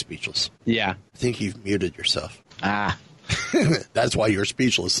totally speechless. Yeah. I think you've muted yourself. That's why you're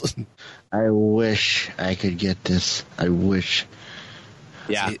speechless. I wish I could get this. I wish.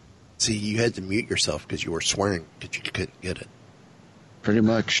 Yeah. See, you had to mute yourself because you were swearing because you couldn't get it. Pretty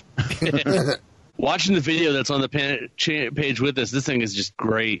much. Watching the video that's on the page with us, this thing is just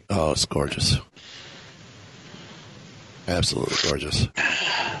great. Oh, it's gorgeous. Absolutely gorgeous.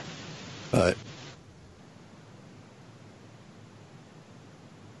 But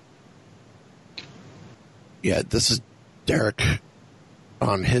yeah, this is Derek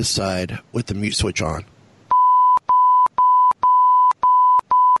on his side with the mute switch on.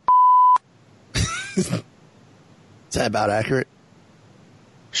 Is that about accurate?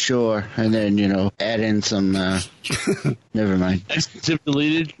 Sure, and then, add in some, never mind. Expletive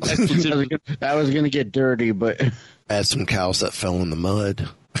deleted. I was going to get dirty, but... Add some cows that fell in the mud.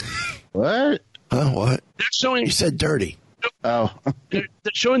 What? Huh, what? They're showing... You said dirty. Oh. They're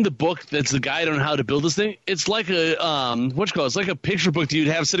showing the book that's the guide on how to build this thing. It's like a, it's like a picture book that you'd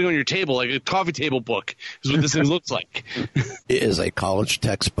have sitting on your table, like a coffee table book, is what this thing looks like. It is a college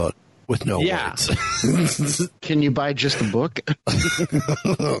textbook. With no words. Can you buy just the book?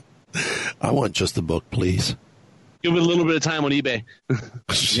 I want just the book, please. Give it a little bit of time on eBay.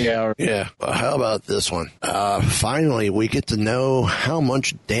 Yeah. Well, how about this one? Finally, we get to know how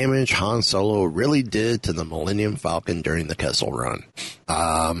much damage Han Solo really did to the Millennium Falcon during the Kessel Run.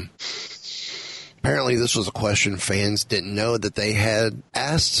 Apparently, this was a question fans didn't know that they had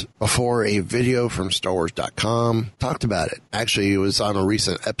asked before a video from StarWars.com talked about it. Actually, it was on a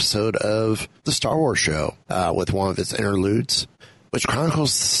recent episode of the Star Wars show with one of its interludes, which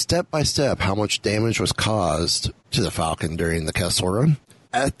chronicles step by step how much damage was caused to the Falcon during the Kessel Run.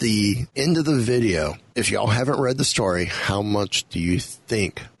 At the end of the video, if y'all haven't read the story, how much do you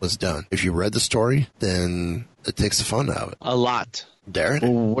think was done? If you read the story, then it takes the fun out of it. A lot. Derek?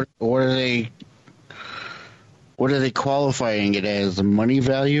 What are they qualifying it as? A money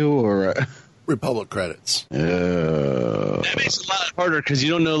value or Republic credits? That makes it a lot harder because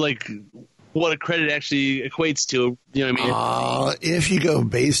you don't know what a credit actually equates to. You know what I mean? If you go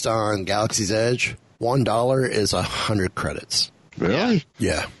based on Galaxy's Edge, $1 is 100 credits. Really?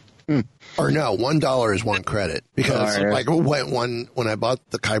 Yeah. Or no, $1 is 1 credit because when I bought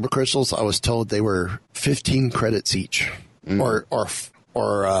the Kyber crystals, I was told they were 15 credits each, or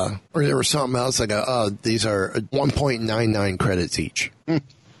there was something else like these are 1.99 credits each.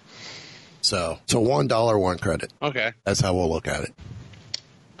 So $1, 1 credit. Okay, that's how we'll look at it.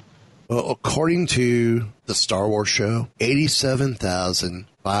 Well, according to the Star Wars show,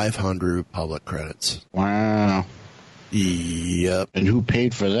 87,500 Republic credits. Wow. Yep. And who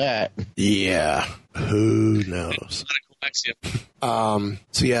paid for that? Yeah. Who knows?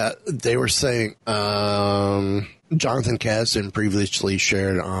 So yeah, they were saying, Jonathan Kasdan previously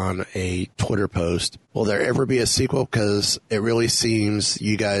shared on a Twitter post, will there ever be a sequel? Because it really seems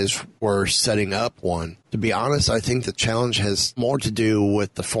you guys were setting up one. To be honest, I think the challenge has more to do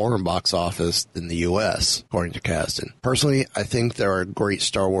with the foreign box office than the U.S., according to Kasdan. Personally, I think there are great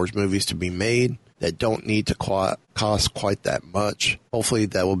Star Wars movies to be made. that don't need to cost quite that much. Hopefully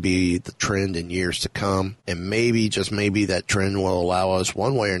that will be the trend in years to come. And maybe, just maybe, that trend will allow us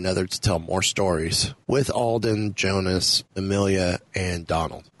one way or another to tell more stories with Alden, Jonas, Amelia, and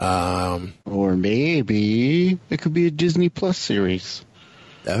Donald. Or maybe it could be a Disney Plus series.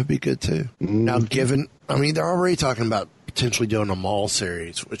 That would be good too. Mm-hmm. Now, they're already talking about potentially doing a Mall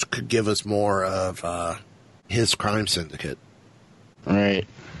series, which could give us more of his crime syndicate. Right.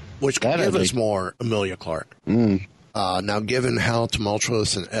 Which could give us more Amelia Clark. Now, given how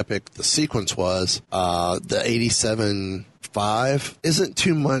tumultuous and epic the sequence was, the 87.5 isn't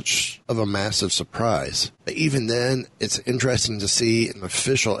too much of a massive surprise. But even then, it's interesting to see an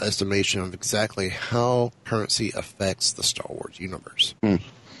official estimation of exactly how currency affects the Star Wars universe.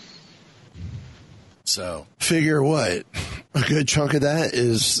 So, figure what? A good chunk of that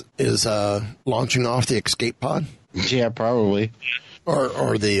is launching off the escape pod? Yeah, probably.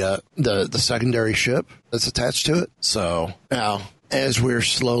 Or the secondary ship that's attached to it. So now, as we're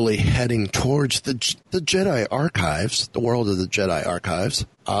slowly heading towards the Jedi Archives, the world of the Jedi Archives,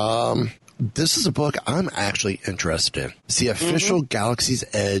 this is a book I'm actually interested in. It's the official Galaxy's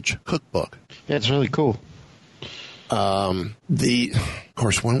Edge cookbook. Yeah, it's really cool. Of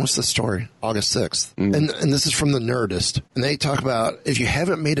course, when was the story? August 6th. And this is from the Nerdist. And they talk about, if you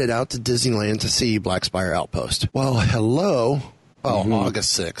haven't made it out to Disneyland to see Black Spire Outpost. Well, hello. Oh,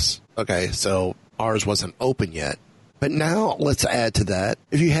 August 6th. Okay, so ours wasn't open yet. But now let's add to that.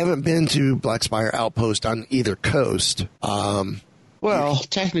 If you haven't been to Black Spire Outpost on either coast, well,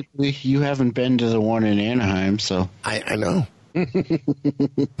 technically you haven't been to the one in Anaheim, so I know.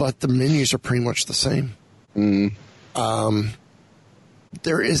 But the menus are pretty much the same.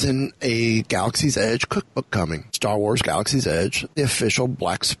 There isn't a Galaxy's Edge cookbook coming. Star Wars Galaxy's Edge, the official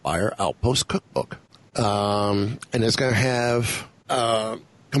Black Spire Outpost cookbook. And it's going to have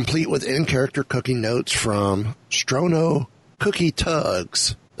complete with in-character cooking notes from Strono Cookie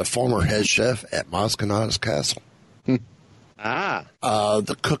Tuggs, the former head chef at Maz Kanata's castle.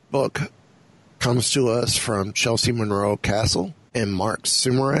 The cookbook comes to us from Chelsea Monroe Castle and Mark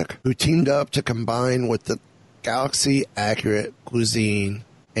Sumerak, who teamed up to combine with the galaxy-accurate cuisine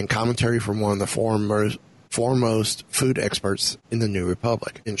and commentary from one of the foremost food experts in the New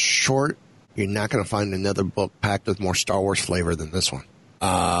Republic. In short, you're not going to find another book packed with more Star Wars flavor than this one.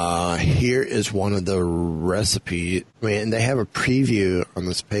 Here is one of the recipes. They have a preview on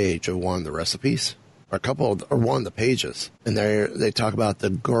this page of one of the recipes, or one of the pages. And they talk about the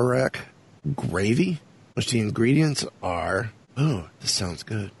Gurek gravy, which the ingredients are, oh, this sounds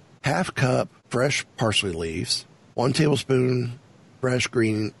good. 1/2 cup fresh parsley leaves, 1 tablespoon fresh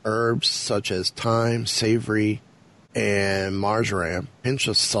green herbs such as thyme, savory, and marjoram, pinch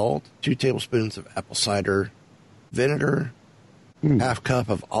of salt, 2 tablespoons of apple cider vinegar, 1/2 cup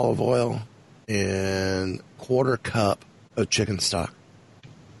of olive oil, and 1/4 cup of chicken stock.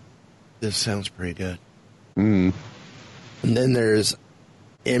 This sounds pretty good. And then there's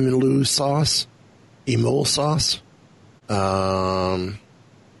emul sauce.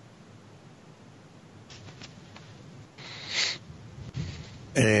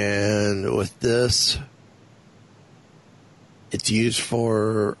 And with this, it's used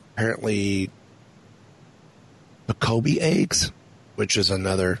for apparently Kobe eggs, which is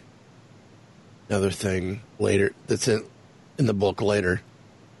another thing later that's in the book later.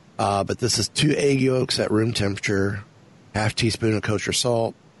 But this is 2 egg yolks at room temperature, 1/2 teaspoon of kosher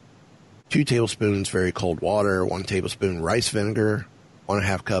salt, 2 tablespoons very cold water, 1 tablespoon rice vinegar,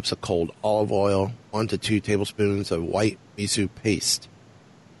 1.5 cups of cold olive oil, 1 to 2 tablespoons of white miso paste.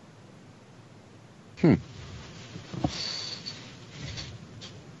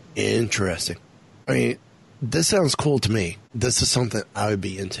 Interesting. This sounds cool to me. This is something I would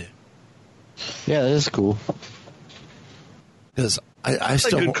be into. Yeah, that is cool. Because I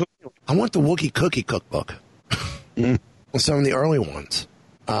want the Wookiee Cookie Cookbook. Some of the early ones.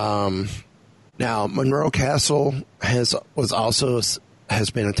 Now, Monroe Castle has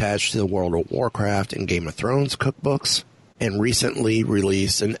been attached to the World of Warcraft and Game of Thrones cookbooks, and recently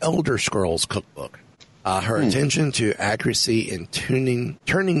released an Elder Scrolls cookbook. Her attention to accuracy in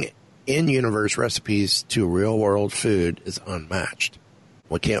turning in-universe recipes to real-world food is unmatched.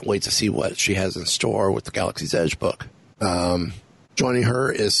 We can't wait to see what she has in store with the Galaxy's Edge book. Joining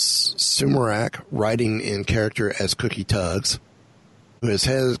her is Sumerak, writing in character as Cookie Tuggs, who has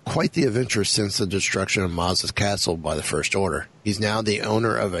had quite the adventure since the destruction of Maz's castle by the First Order. He's now the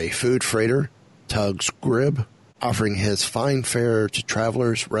owner of a food freighter, Tuggs Grib, offering his fine fare to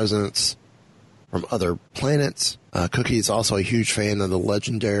travelers, residents from other planets. Cookie is also a huge fan of the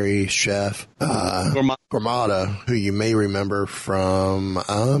legendary chef Gormada, who you may remember from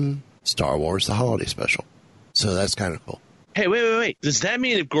Star Wars The Holiday Special. So that's kind of cool. Hey, wait. Does that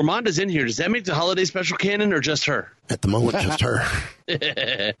mean if Gormanda's in here, does that make the holiday special canon or just her? At the moment, just her.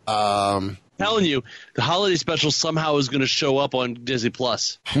 Telling you, the holiday special somehow is going to show up on Disney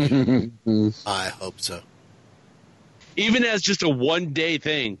Plus. I hope so. Even as just a one-day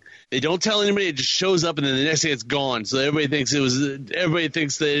thing. They don't tell anybody, it just shows up and then the next day it's gone. So everybody thinks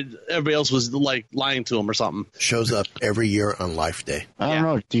that everybody else was like lying to them or something. Shows up every year on Life Day. I don't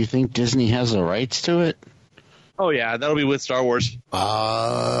know. Do you think Disney has the rights to it? Oh yeah, that'll be with Star Wars.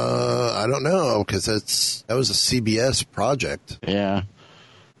 I don't know, because that was a CBS project. Yeah.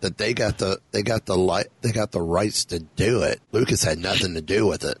 That they got the rights to do it. Lucas had nothing to do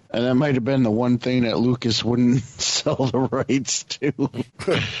with it. And that might have been the one thing that Lucas wouldn't sell the rights to.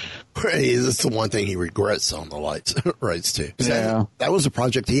 That's the one thing he regrets selling the rights to. Yeah. That was a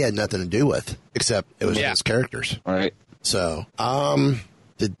project he had nothing to do with, except it was his characters. Right. So,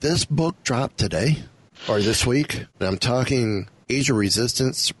 did this book drop today or this week? And I'm talking Age of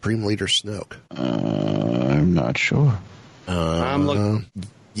Resistance, Supreme Leader Snoke. I'm not sure. I'm looking.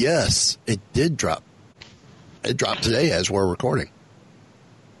 Yes, it did drop. It dropped today as we're recording.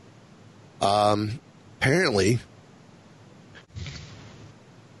 Apparently,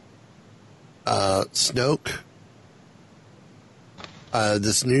 Snoke,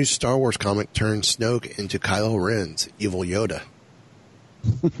 this new Star Wars comic turned Snoke into Kylo Ren's evil Yoda.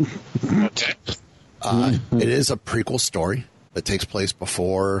 It is a prequel story that takes place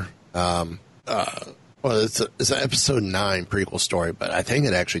before, it's an episode 9 prequel story, but I think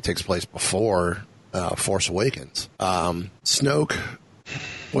it actually takes place before Force Awakens. Snoke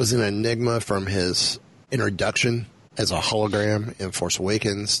was an enigma from his introduction as a hologram in Force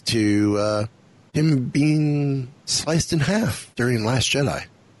Awakens to him being sliced in half during Last Jedi.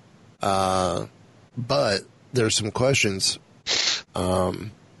 But there's some questions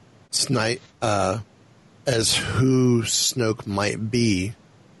as who Snoke might be.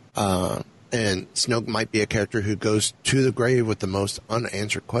 And Snoke might be a character who goes to the grave with the most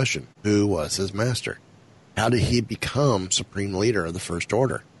unanswered question. Who was his master? How did he become Supreme Leader of the First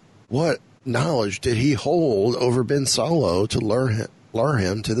Order? What knowledge did he hold over Ben Solo to lure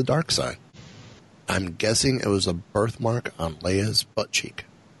him to the dark side? I'm guessing it was a birthmark on Leia's butt cheek.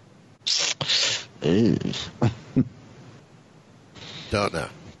 Don't know.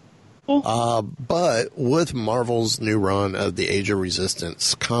 But with Marvel's new run of the Age of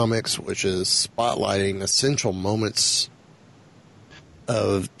Resistance comics, which is spotlighting essential moments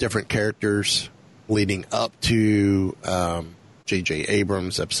of different characters leading up to J.J.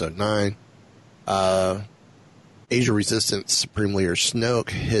 Abrams' Episode 9, Age of Resistance Supreme Leader Snoke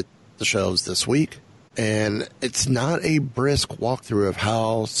hit the shelves this week. And it's not a brisk walkthrough of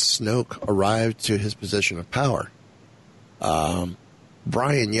how Snoke arrived to his position of power.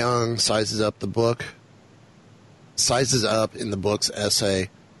 Brian Young sizes up in the book's essay,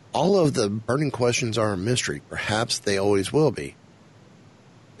 all of the burning questions are a mystery. Perhaps they always will be.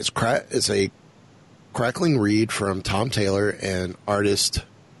 It's a crackling read from Tom Taylor and artist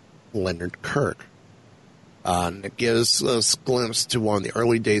Leonard Kirk. And it gives us a glimpse to one of the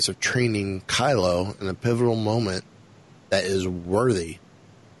early days of training Kylo in a pivotal moment that is worthy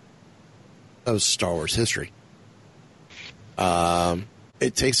of Star Wars history.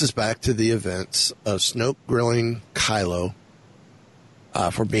 It takes us back to the events of Snoke grilling Kylo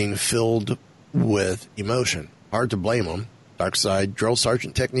for being filled with emotion. Hard to blame him. Darkside drill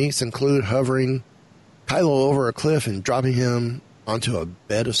sergeant techniques include hovering Kylo over a cliff and dropping him onto a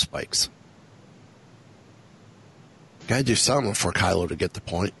bed of spikes. Gotta do something for Kylo to get the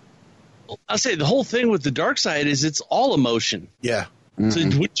point. I'll say the whole thing with the dark side is it's all emotion. Yeah. So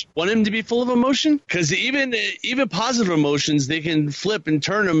would you want him to be full of emotion? Because even positive emotions, they can flip and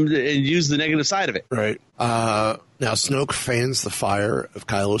turn them and use the negative side of it. Right. Now, Snoke fans the fire of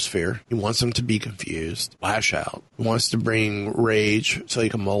Kylo's fear. He wants him to be confused, lash out. He wants to bring rage so he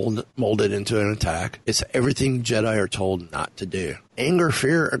can mold it into an attack. It's everything Jedi are told not to do. Anger,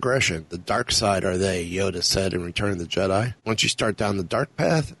 fear, aggression. The dark side are they, Yoda said in Return of the Jedi. Once you start down the dark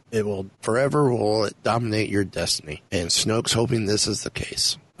path, it will dominate your destiny. And Snoke's hoping this is the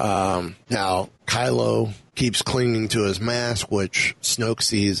case. Now, Kylo keeps clinging to his mask, which Snoke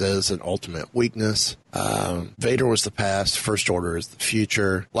sees as an ultimate weakness. Vader was the past, First Order is the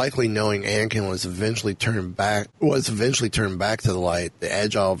future. Likely knowing Anakin was eventually turned back to the light, the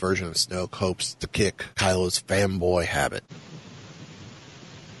agile version of Snoke hopes to kick Kylo's fanboy habit.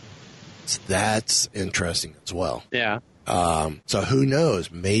 So that's interesting as well. Yeah. So who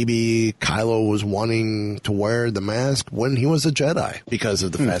knows? Maybe Kylo was wanting to wear the mask when he was a Jedi because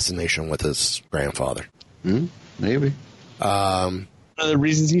of the fascination with his grandfather. Maybe. I one of the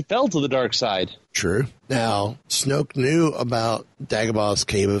reasons he fell to the dark side. True. Now, Snoke knew about Dagobah's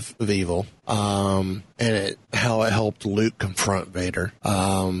Cave of Evil, and how it helped Luke confront Vader.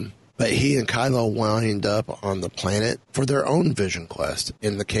 But he and Kylo wind up on the planet for their own vision quest.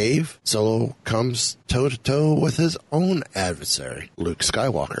 In the cave, Solo comes toe-to-toe with his own adversary, Luke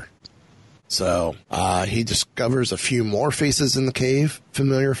Skywalker. So he discovers a few more faces in the cave,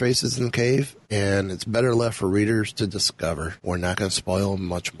 familiar faces in the cave, and it's better left for readers to discover. We're not going to spoil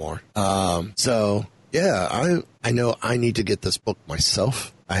much more. So, yeah, I know I need to get this book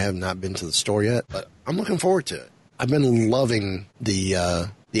myself. I have not been to the store yet, but I'm looking forward to it. I've been loving the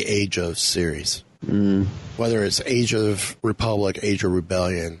Age of series. Whether it's Age of Republic, Age of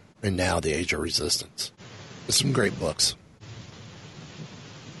Rebellion, and now the Age of Resistance. There's some great books.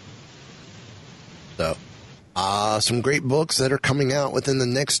 So, some great books that are coming out within the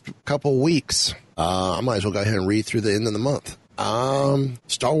next couple weeks. I might as well go ahead and read through the end of the month.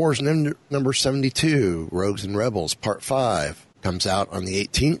 Star Wars number 72, Rogues and Rebels, Part 5, comes out on the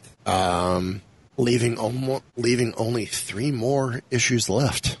 18th. Leaving only 3 more issues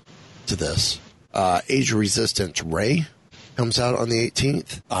left to this. Age of Resistance, Rey, comes out on the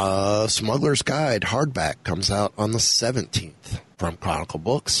 18th. Smuggler's Guide, hardback, comes out on the 17th from Chronicle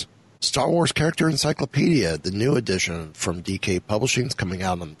Books. Star Wars Character Encyclopedia, the new edition from DK Publishing, is coming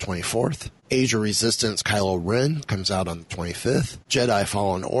out on the 24th. Age of Resistance Kylo Ren comes out on the 25th. Jedi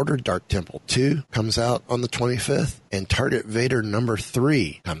Fallen Order Dark Temple 2 comes out on the 25th. And Target Vader number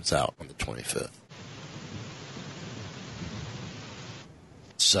 3 comes out on the 25th.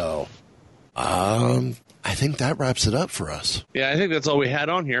 So, I think that wraps it up for us. Yeah, I think that's all we had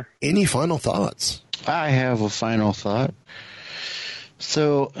on here. Any final thoughts? I have a final thought.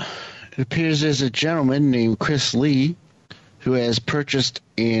 So, it appears there's a gentleman named Chris Lee who has purchased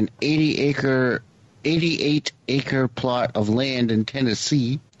an 88-acre plot of land in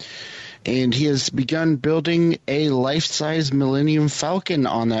Tennessee, and he has begun building a life-size Millennium Falcon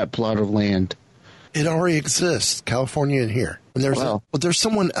on that plot of land. It already exists, California and here. And there's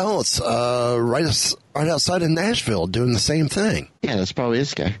someone else right outside of Nashville doing the same thing. Yeah, that's probably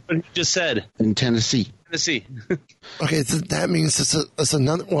this guy. What he just said. In Tennessee. Okay, so that means it's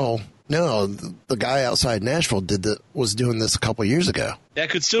another. Well, no, the guy outside Nashville was doing this a couple years ago. That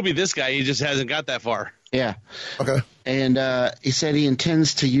could still be this guy. He just hasn't got that far. Yeah. Okay. And he said he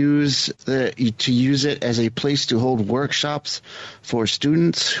intends to use it as a place to hold workshops for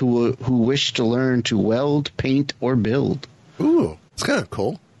students who wish to learn to weld, paint, or build. Ooh, it's kind of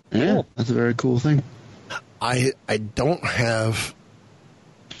cool. Yeah, that's a very cool thing. I don't have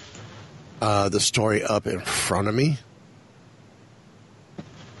the story up in front of me,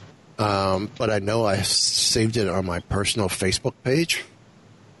 but I know I saved it on my personal Facebook page.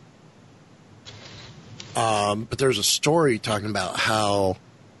 But there's a story talking about how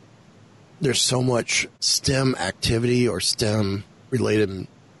there's so much STEM activity or STEM related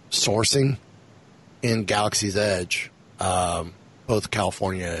sourcing in Galaxy's Edge, both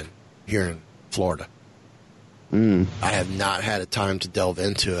California and here in Florida. I have not had a time to delve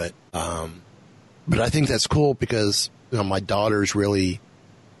into it. But I think that's cool because, my daughter's really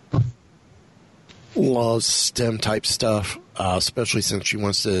loves STEM type stuff, especially since she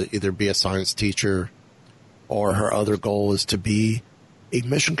wants to either be a science teacher or her other goal is to be a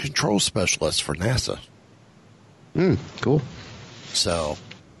mission control specialist for NASA. Cool. So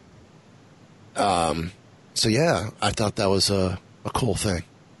yeah, I thought that was a cool thing.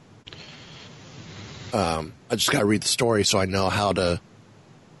 I just got to read the story so I know how to,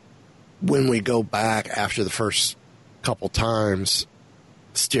 when we go back after the first couple times,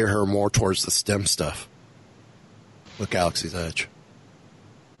 steer her more towards the STEM stuff with Galaxy's Edge.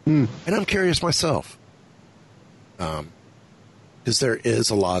 And I'm curious myself. Because there is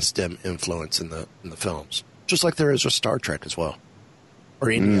a lot of STEM influence in the films, just like there is with Star Trek as well, or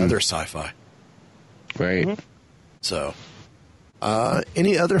any other sci-fi. Right. So,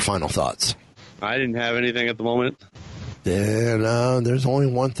 any other final thoughts? I didn't have anything at the moment. Then there's only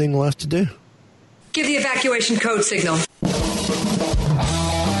one thing left to do. Give the evacuation code signal. All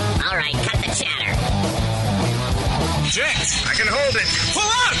right, cut the chatter. Jinx, I can hold it. Pull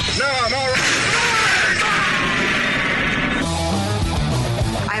up! No, I'm all right.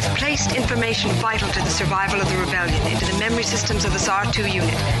 I have placed information vital to the survival of the rebellion into the memory systems of this R2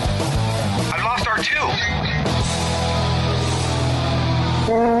 unit. I've lost R2.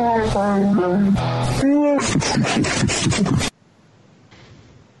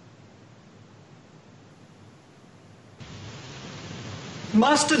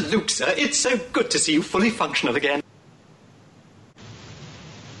 Master Luke, sir, it's so good to see you fully functional again.